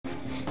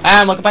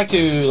And welcome back to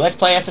Let's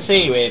Play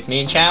SSE with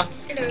me and Chow.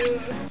 Hello.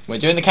 We're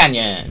doing the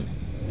canyon.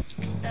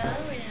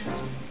 Oh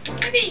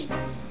yeah. Abby!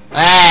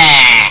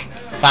 Ah!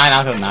 Oh. Fine,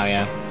 I'll go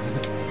Mario.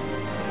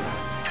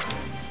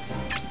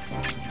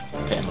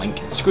 Pit and Link.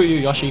 Screw you,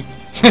 Yoshi.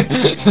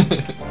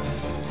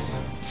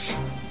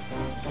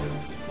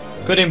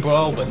 Good in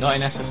Brawl, but not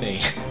in SSE.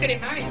 Good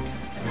in Mario.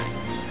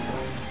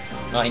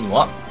 Nice. Not in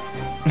what?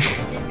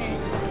 In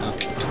this. Oh.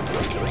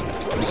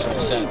 That's what I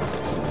said.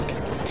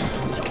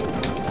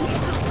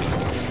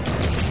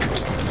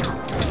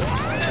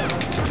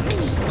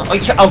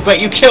 Oh great,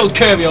 you killed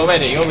Kirby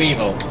already, you're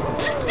evil.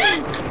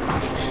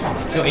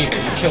 You're evil,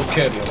 you killed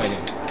Kirby already.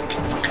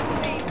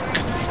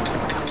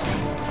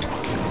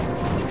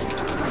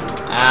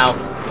 Ow.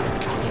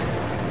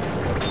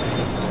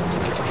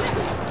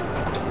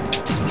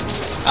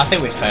 I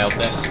think we failed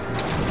this.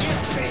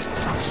 Yeah, pretty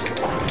much.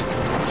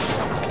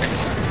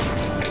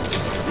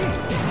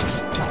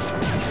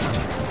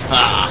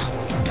 Ah.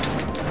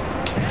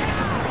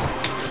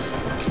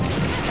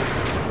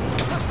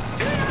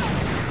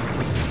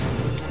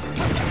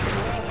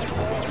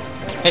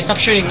 Hey, stop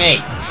shooting me!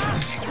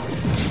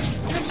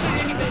 Don't shoot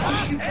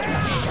anybody.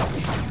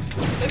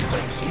 Looks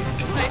like you.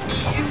 Might be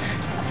you.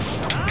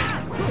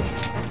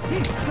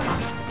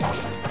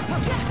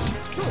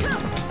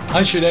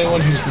 I shoot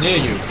anyone who's near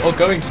you, or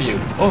going for you,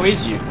 or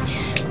is you. That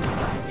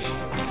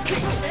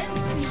makes sense.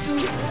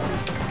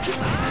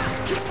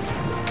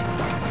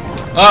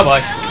 Oh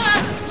boy. Ah!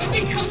 When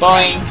they come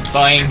Boing,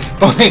 boing,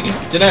 boing.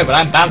 Dunno, but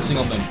I'm bouncing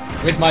on them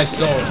with my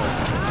sword.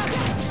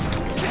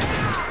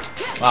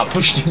 Wow,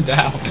 pushed him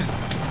down.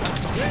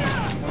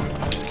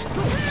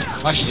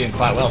 I'm actually doing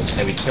quite well to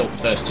say we killed the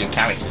first two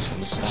characters from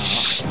the start.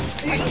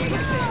 Who jinx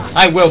it?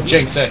 I will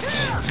jinx it.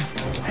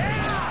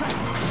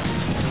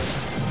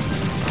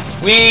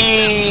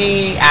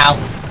 Whee! Ow.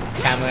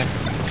 Camera.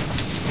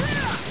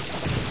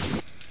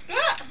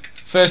 Ah!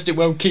 First it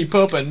won't keep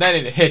up and then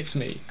it hits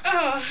me.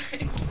 Oh.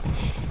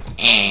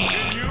 Eh.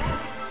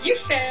 You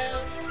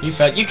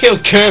failed. You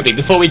killed Kirby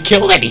before we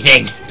killed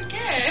anything.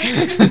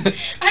 Okay.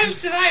 I've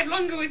survived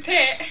longer with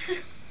Pit.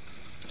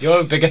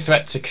 You're a bigger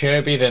threat to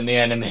Kirby than the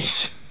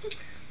enemies.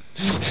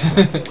 Not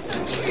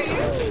true.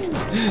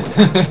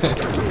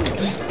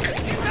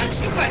 It's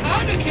actually quite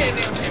hard with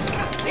Kirby on this. You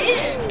can't see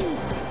him.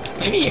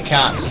 Maybe you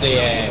can't see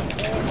him. Oh,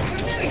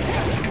 there we go.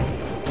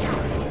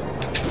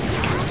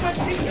 It's hard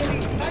to see the other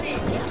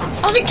buddies.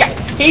 How's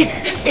he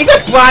he's a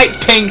bright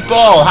pink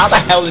ball. How the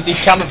hell does he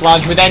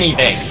camouflage with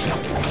anything?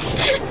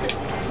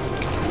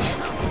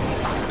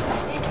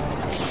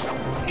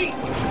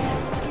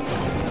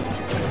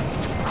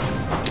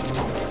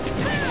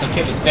 The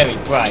kid is very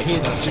bright.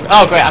 He's not super.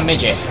 Oh great, I'm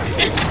midget.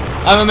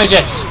 I'm a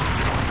midget.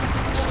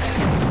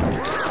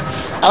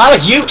 Oh, that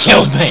was you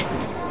killed me.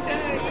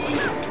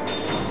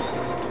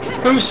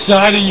 Whose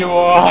side are you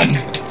on?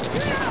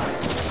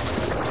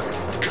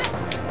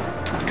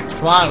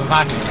 Come on, we're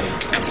back in it.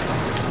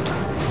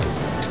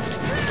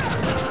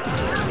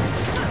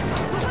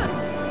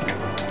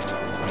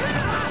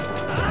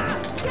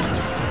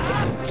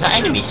 Is that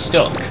enemy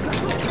stuck?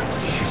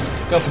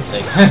 Go up and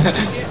see.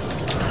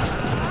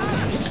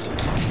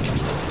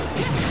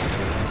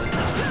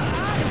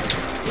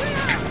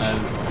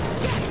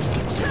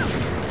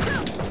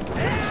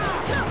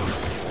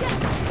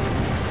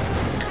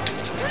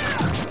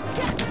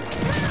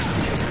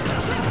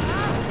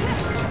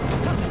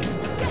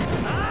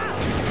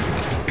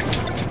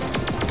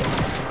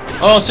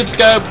 Oh,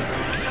 Subscope!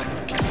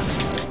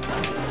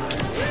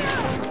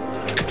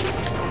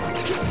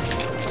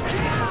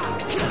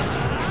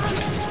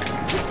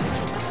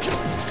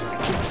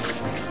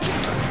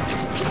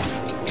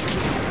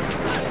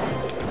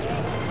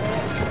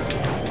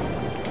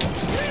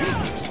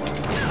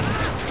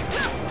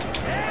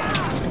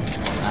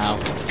 Ow.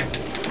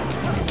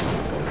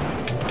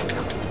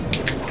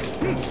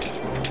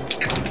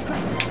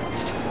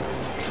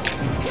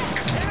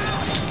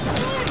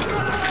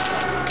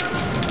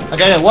 I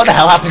don't know what the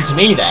hell happened to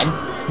me then.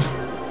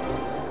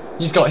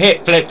 Just got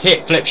hit,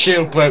 flipped,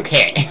 shield broke,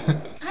 hit.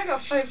 I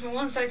got thrown from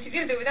one side to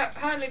the other without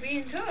hardly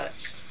being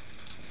touched.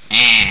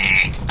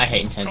 I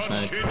hate intense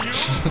mode.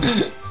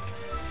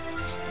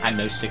 And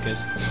no stickers.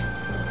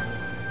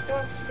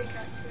 Got a stick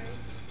actually.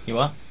 You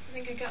what? I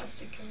think I got a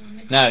sticker on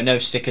this. No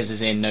stickers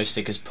as in no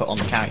stickers put on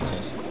the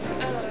characters.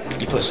 Oh.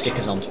 You put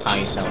stickers on to power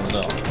yourselves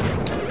up.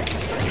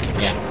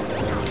 Yeah.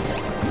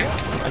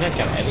 I don't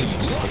think I've ever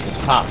used stickers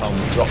apart from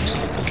drop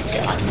stickers to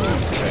get like more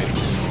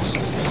trophies and more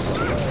stickers.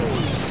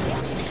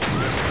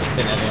 I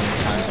think they're the only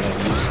times I've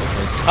ever used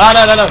stickers. Oh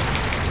no!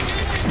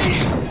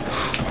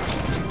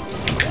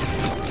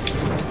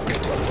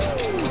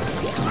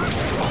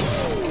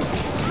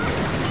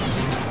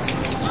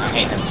 I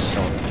hate them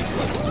sword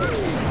pieces.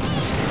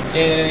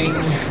 Ding!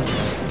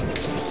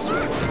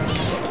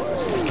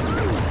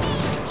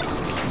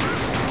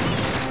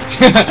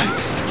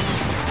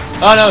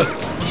 Oh no!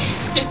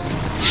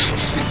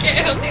 Get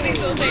out there,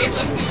 little day,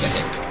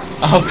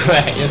 Oh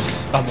great, you're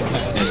just spamming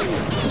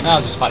that.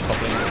 I'll just fight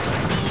properly.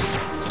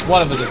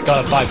 One of us has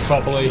got to fight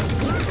properly.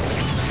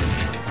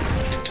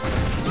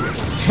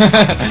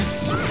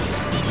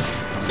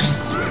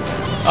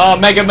 Oh,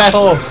 Mega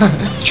Metal!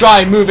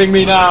 Try moving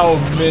me now,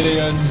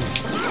 minions!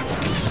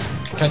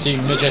 Petty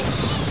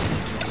midgets.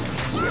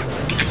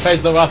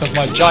 Face the wrath of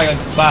my giant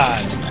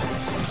fan.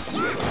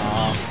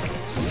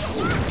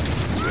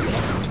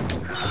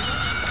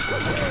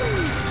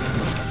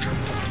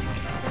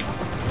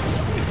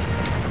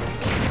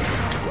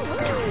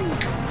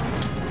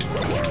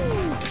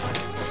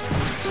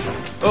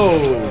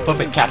 Oh,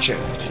 puppet capture.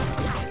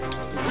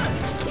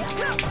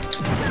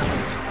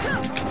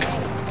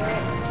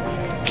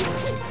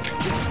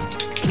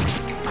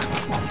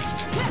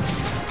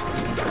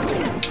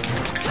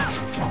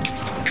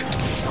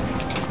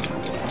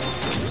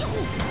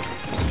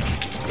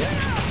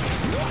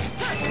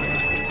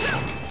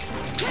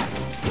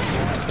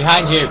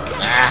 Behind you.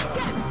 Ah,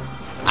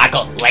 I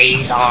got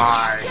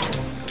lasered.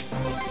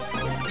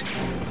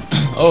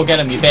 Oh, get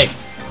him, you big.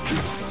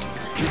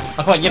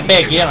 Oh, come on, you're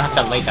big. You don't have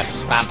to laser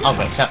spam. Oh,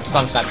 wait,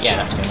 spam. Yeah,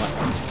 that's gonna work.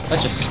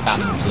 Let's just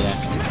spam him to there.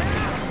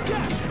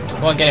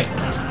 Come on, get him.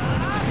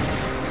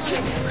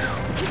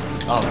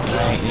 Oh,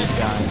 great, these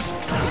guys.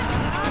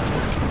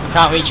 I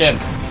can't reach him.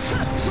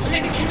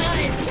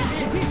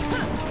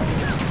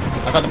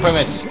 I got the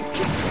premise.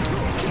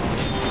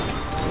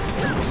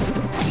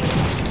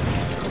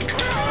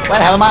 Where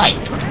the hell am I?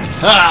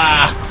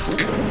 Ah!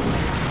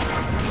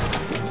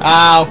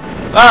 Ow!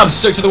 Oh, I'm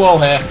stuck to the wall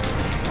here.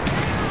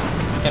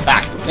 Get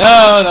back.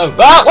 No, no.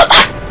 Oh, what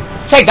the?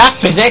 Take that,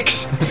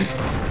 physics!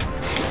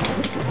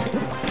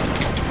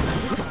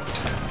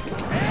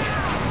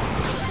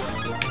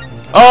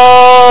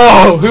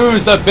 Oh,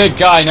 who's the big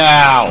guy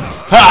now?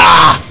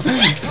 Ha!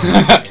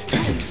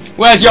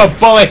 Where's your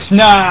bullets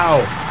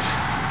now?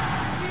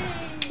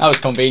 That was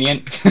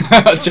convenient.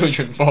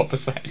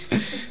 204%.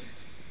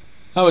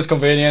 That was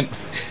convenient.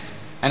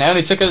 And it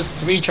only took us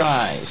 3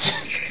 tries.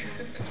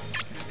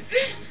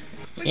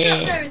 We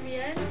got there in the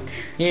end.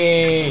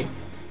 Yay!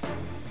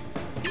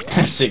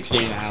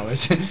 16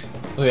 hours. Look,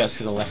 that's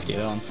because I left it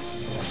on.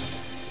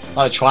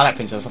 Oh, the Twilight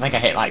Princess, I think I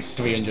hit like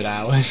 300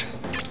 hours.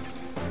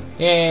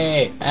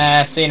 Yay!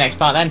 See you next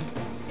part then.